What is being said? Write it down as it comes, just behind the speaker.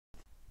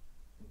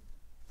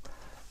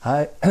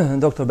Hi,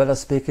 Dr. Bella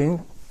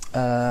speaking.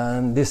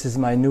 This is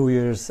my New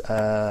Year's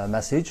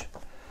message.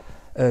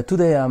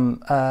 Today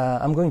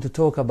I'm going to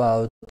talk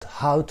about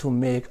how to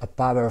make a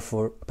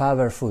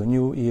powerful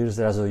New Year's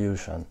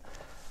resolution.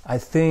 I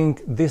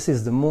think this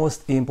is the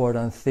most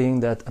important thing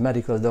that a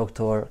medical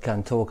doctor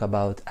can talk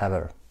about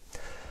ever.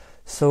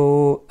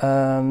 So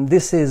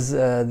this is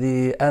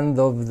the end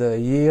of the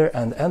year,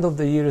 and end of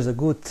the year is a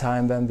good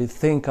time when we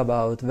think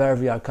about where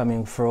we are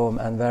coming from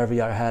and where we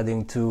are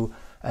heading to,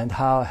 and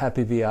how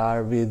happy we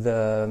are with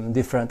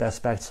different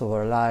aspects of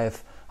our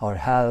life, our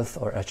health,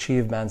 our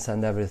achievements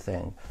and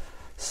everything.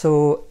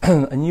 So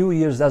a New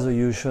Year's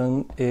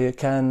resolution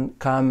can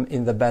come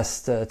in the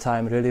best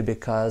time, really,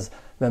 because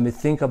when we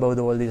think about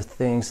all these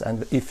things,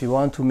 and if you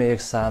want to make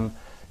some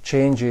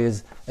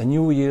changes, a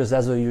New Year's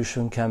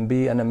resolution can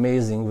be an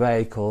amazing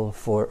vehicle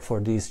for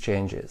these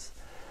changes.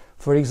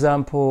 For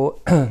example,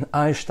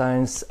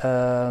 Einstein's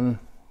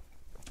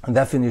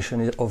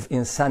definition of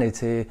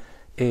insanity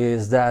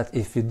is that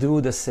if we do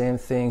the same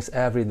things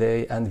every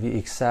day and we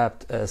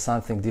accept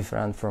something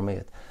different from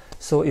it.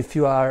 So if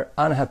you are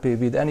unhappy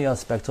with any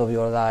aspect of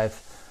your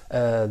life,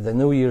 the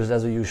New Year's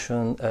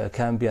resolution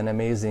can be an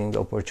amazing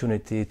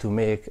opportunity to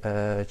make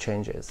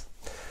changes.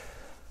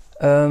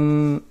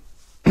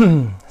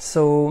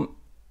 So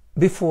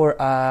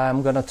before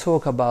I'm going to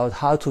talk about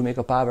how to make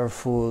a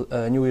powerful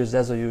New Year's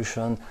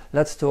resolution,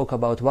 let's talk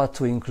about what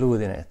to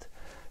include in it.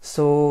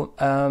 So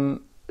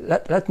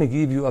let me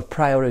give you a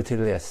priority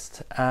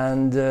list,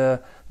 and the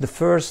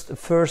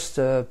first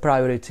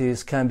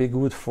priorities can be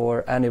good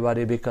for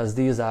anybody because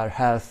these are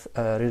health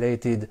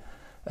related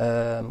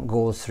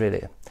goals,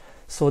 really.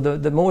 So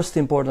the most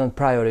important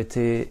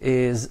priority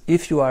is,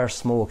 if you are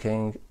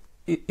smoking,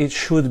 it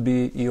should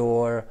be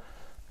your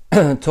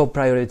top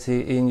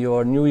priority in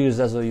your New Year's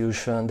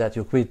resolution that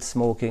you quit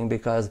smoking,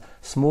 because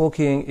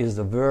smoking is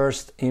the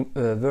worst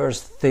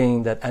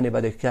thing that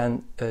anybody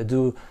can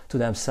do to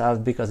themselves,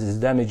 because it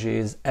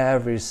damages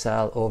every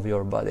cell of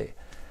your body.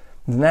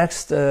 The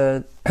next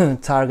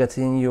target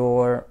in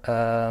your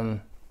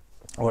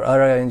or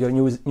area in your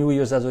New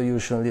Year's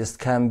resolution list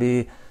can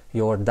be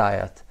your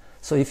diet.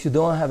 So if you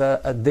don't have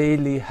a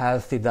daily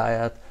healthy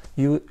diet,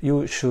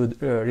 you should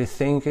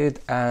rethink it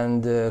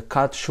and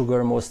cut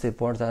sugar, most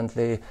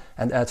importantly,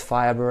 and add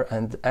fiber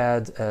and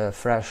add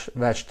fresh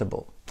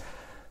vegetable.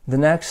 The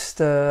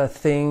next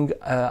thing,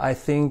 I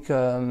think,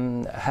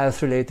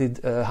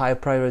 health-related high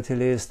priority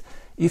list: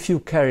 if you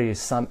carry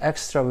some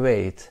extra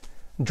weight,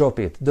 drop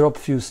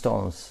few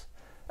stones.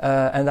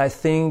 And I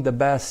think the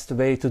best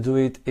way to do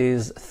it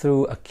is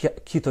through a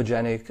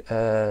ketogenic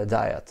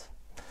diet.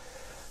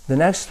 The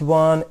next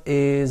one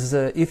is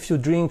if you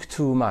drink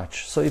too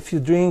much. So if you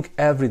drink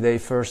every day,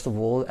 first of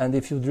all, and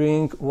if you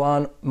drink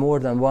more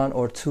than 1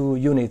 or 2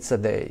 units a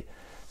day.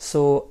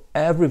 So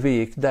every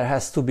week there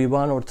has to be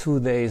 1 or 2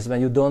 days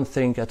when you don't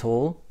drink at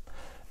all.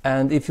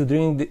 And if you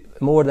drink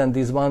more than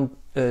these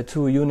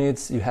 2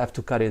 units, you have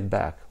to cut it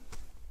back.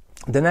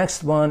 The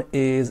next one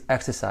is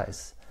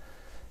exercise.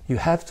 You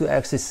have to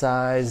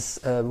exercise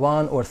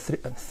 1 or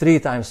 3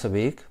 times a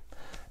week.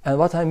 And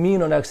what I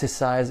mean on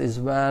exercise is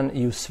when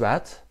you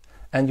sweat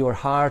and your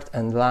heart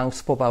and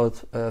lungs pop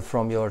out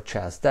from your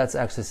chest. That's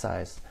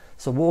exercise.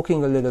 So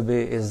walking a little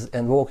bit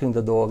and walking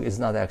the dog is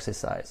not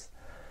exercise.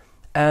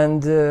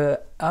 And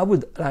I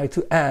would like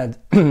to add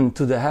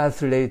to the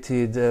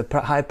health-related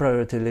high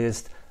priority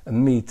list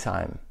me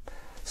time.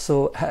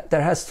 So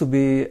there has to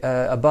be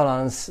a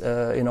balance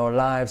in our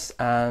lives,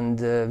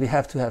 and we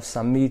have to have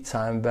some me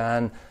time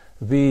when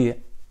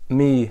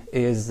me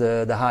is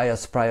the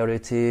highest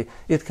priority.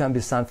 It can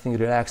be something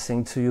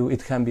relaxing to you.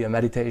 It can be a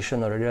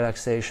meditation or a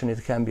relaxation.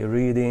 It can be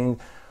reading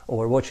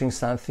or watching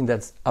something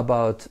that's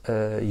about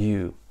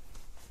you.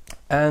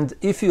 And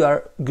if you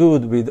are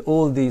good with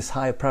all these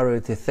high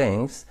priority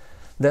things,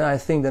 then I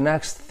think the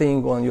next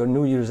thing on your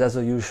New Year's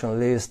resolution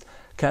list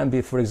can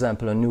be, for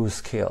example, a new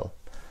skill.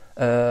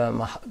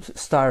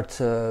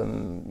 Start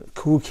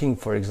cooking,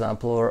 for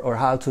example, or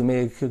how to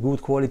make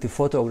good quality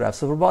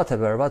photographs, or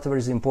whatever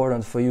is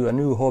important for you, a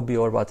new hobby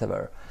or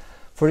whatever.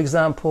 For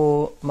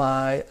example,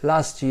 my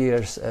last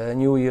year's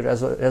New Year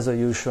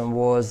resolution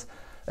was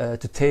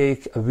to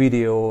take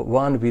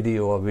one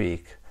video a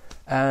week,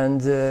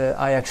 and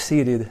I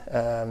exceeded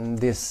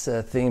this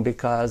thing,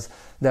 because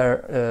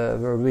there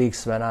were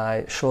weeks when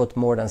I shot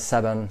more than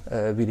 7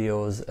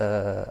 videos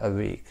a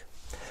week.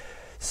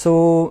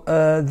 So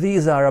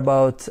these are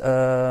about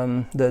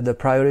the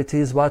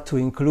priorities, what to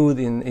include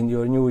in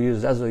your New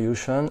Year's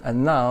resolution.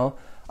 And now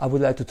I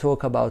would like to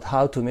talk about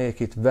how to make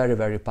it very,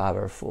 very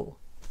powerful.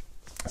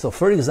 So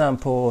for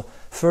example,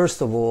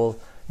 first of all,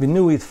 we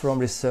knew it from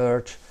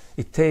research,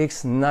 it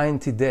takes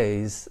 90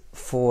 days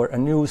for a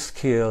new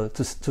skill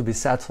to be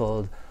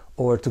settled,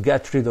 or to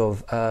get rid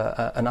of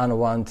an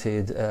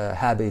unwanted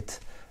habit.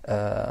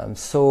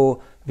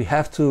 So we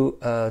have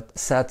to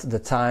set the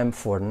time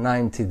for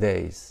 90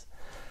 days.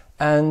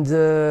 And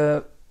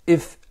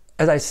if,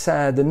 as I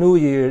said, the New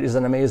Year is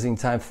an amazing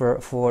time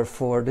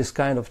for this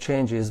kind of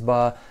changes,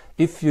 but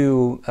if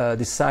you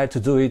decide to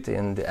do it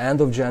in the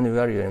end of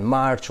January or in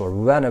March or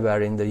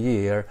whenever in the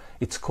year,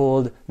 it's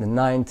called the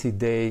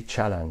 90-day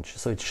challenge.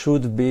 So it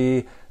should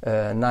be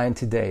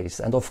 90 days.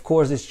 And of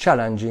course it's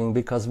challenging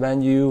because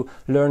when you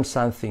learn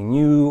something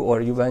new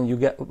or when you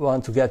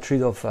want to get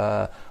rid of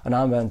an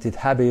unwanted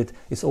habit,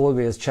 it's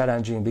always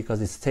challenging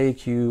because it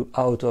takes you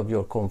out of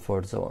your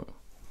comfort zone.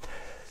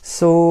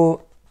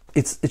 So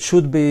it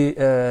should be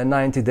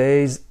 90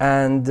 days,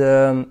 and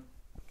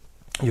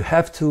you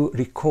have to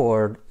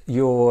record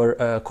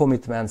your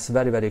commitments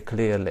very, very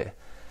clearly.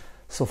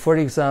 So for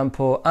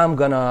example, I'm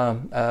gonna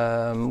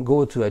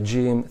go to a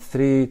gym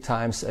 3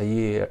 times a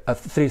year,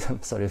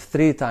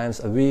 3 times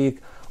a week,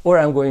 or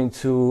I'm going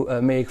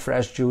to make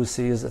fresh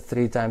juices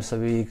 3 times a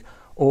week,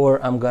 or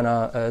I'm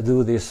gonna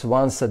do this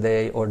once a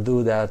day or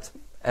do that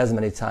as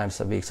many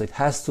times a week. So it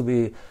has to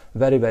be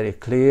very, very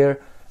clear,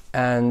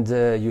 and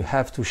you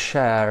have to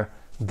share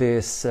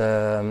this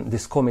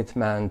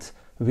commitment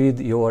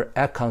with your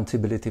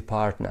accountability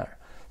partner.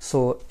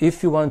 So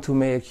if you want to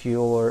make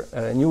your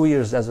New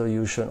Year's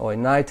resolution or a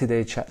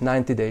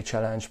 90-day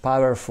challenge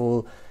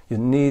powerful, you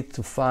need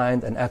to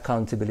find an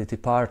accountability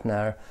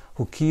partner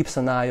who keeps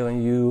an eye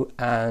on you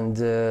and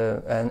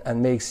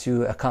makes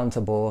you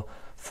accountable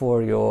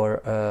for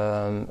your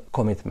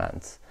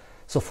commitments.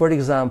 So for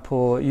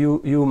example,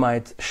 you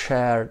might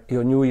share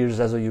your New Year's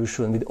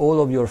resolution with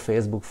all of your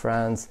Facebook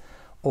friends,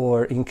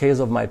 or in case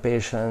of my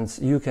patients,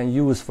 you can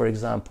use, for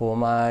example,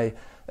 my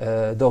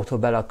Dr.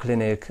 Bella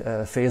Clinic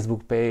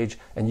Facebook page,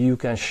 and you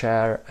can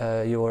share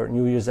your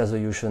New Year's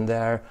resolution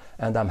there,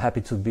 and I'm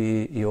happy to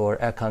be your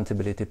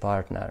accountability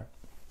partner.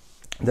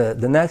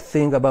 The next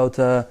thing about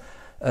a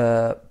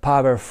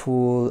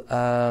powerful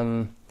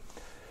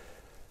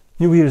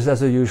New Year's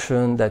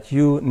resolution, that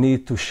you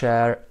need to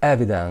share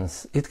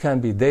evidence. It can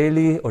be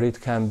daily or it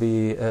can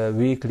be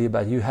weekly,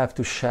 but you have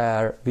to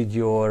share with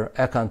your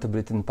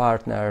accountability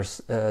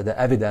partners the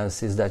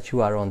evidences that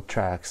you are on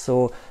track.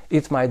 So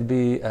it might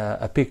be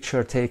a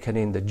picture taken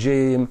in the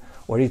gym,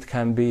 or it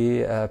can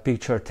be a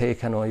picture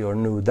taken on your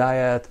new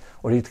diet,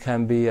 or it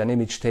can be an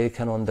image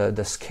taken on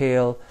the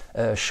scale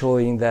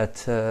showing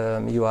that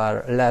you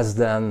are less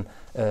than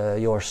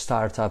your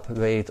startup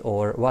weight,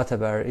 or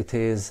whatever it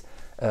is.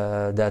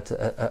 That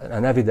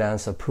an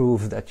evidence, a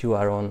proof that you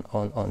are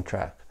on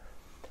track.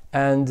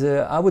 And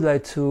I would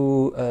like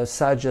to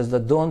suggest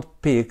that don't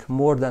pick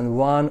more than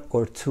 1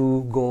 or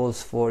 2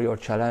 goals for your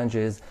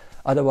challenges,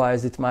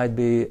 otherwise it might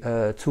be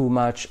too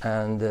much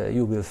and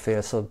you will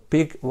fail. So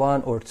pick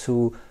 1 or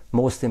 2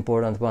 most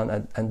important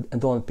ones, and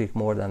don't pick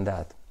more than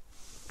that.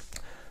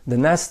 The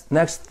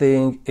next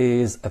thing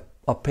is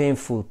a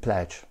painful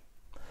pledge.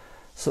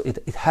 So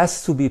it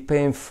has to be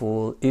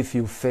painful if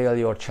you fail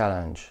your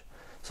challenge.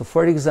 So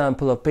for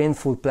example, a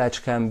painful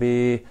pledge can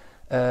be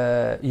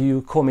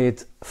you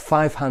commit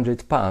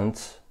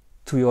 £500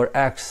 to your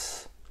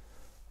ex,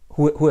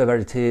 whoever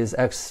it is,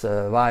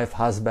 ex-wife,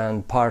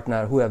 husband,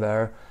 partner,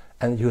 whoever,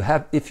 and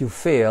if you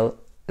fail,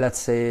 let's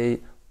say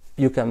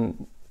you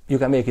can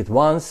make it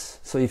once.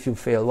 So if you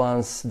fail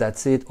once,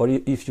 that's it. Or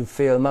if you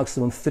fail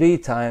maximum 3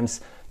 times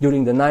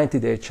during the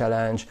 90-day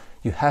challenge,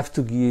 you have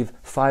to give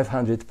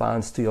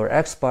 £500 to your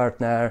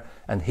ex-partner,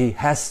 and he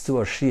has to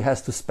or she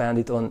has to spend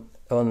it on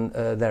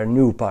their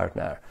new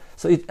partner.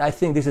 So I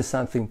think this is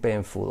something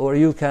painful. Or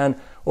you can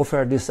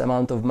offer this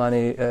amount of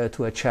money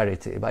to a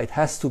charity, but it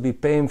has to be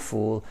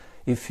painful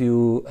if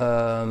you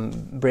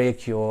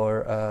break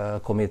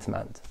your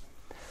commitment.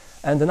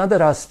 And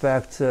another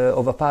aspect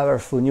of a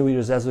powerful New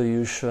Year's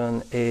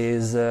resolution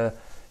is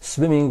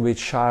swimming with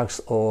sharks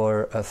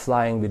or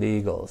flying with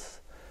eagles.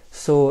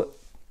 So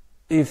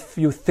if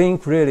you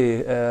think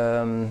really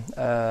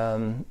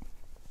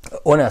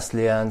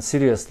honestly and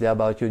seriously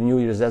about your New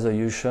Year's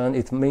resolution,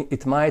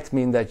 it might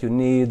mean that you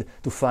need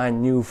to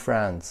find new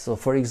friends. So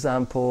for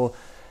example,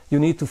 you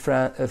need to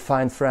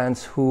find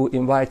friends who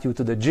invite you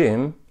to the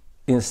gym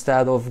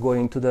instead of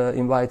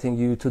inviting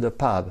you to the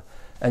pub.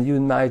 And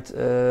you might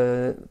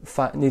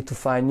need to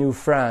find new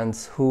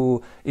friends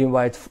who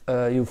invite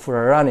you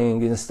for a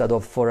running instead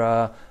of for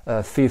a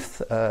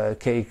fifth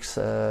cake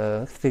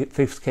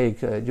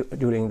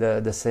during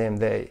the same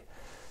day.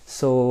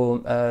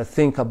 So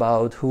think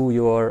about who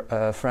your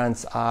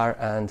friends are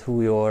and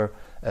who your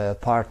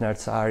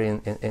partners are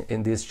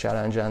in this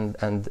challenge,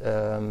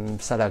 and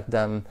select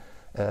them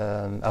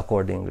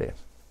accordingly.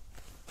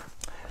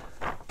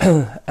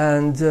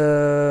 And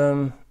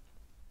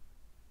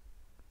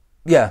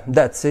yeah,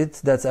 that's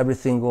it. That's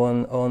everything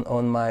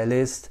on my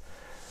list.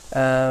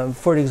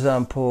 For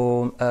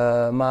example,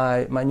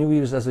 my New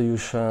Year's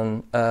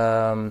resolution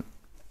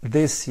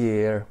this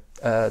year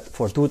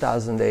for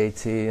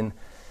 2018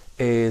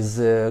 is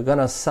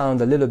gonna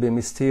sound a little bit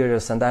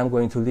mysterious, and I'm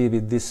going to leave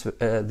it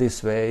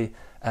this way,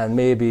 and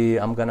maybe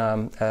I'm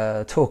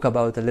gonna talk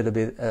about a little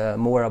bit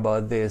more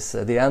about this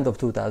at the end of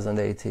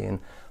 2018.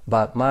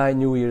 But my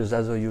New Year's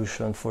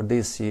resolution for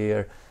this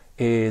year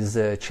is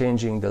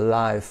changing the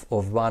life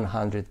of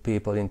 100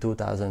 people in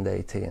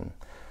 2018.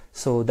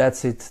 So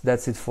that's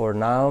it for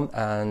now,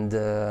 and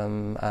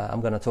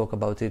I'm gonna talk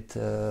about it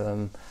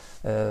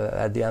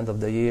at the end of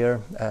the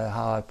year,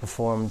 how I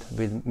performed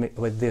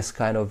with this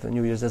kind of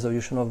New Year's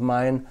resolution of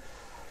mine.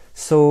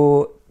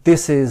 So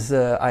this is,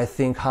 I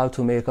think, how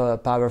to make a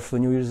powerful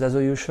New Year's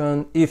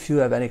resolution. If you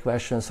have any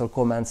questions or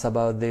comments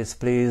about this,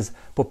 please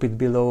pop it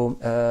below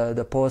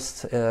the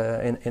post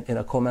in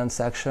a comment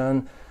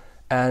section.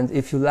 And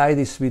if you like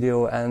this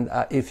video and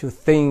if you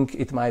think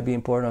it might be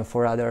important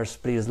for others,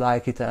 please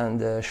like it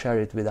and share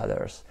it with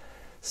others.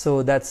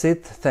 So that's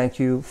it. Thank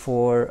you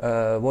for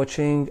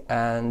watching,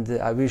 and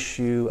I wish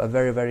you a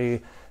very,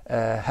 very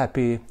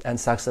happy and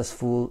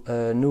successful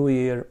new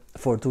year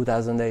for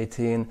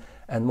 2018,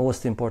 and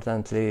most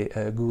importantly,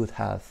 good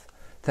health.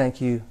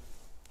 Thank you.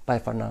 Bye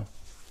for now.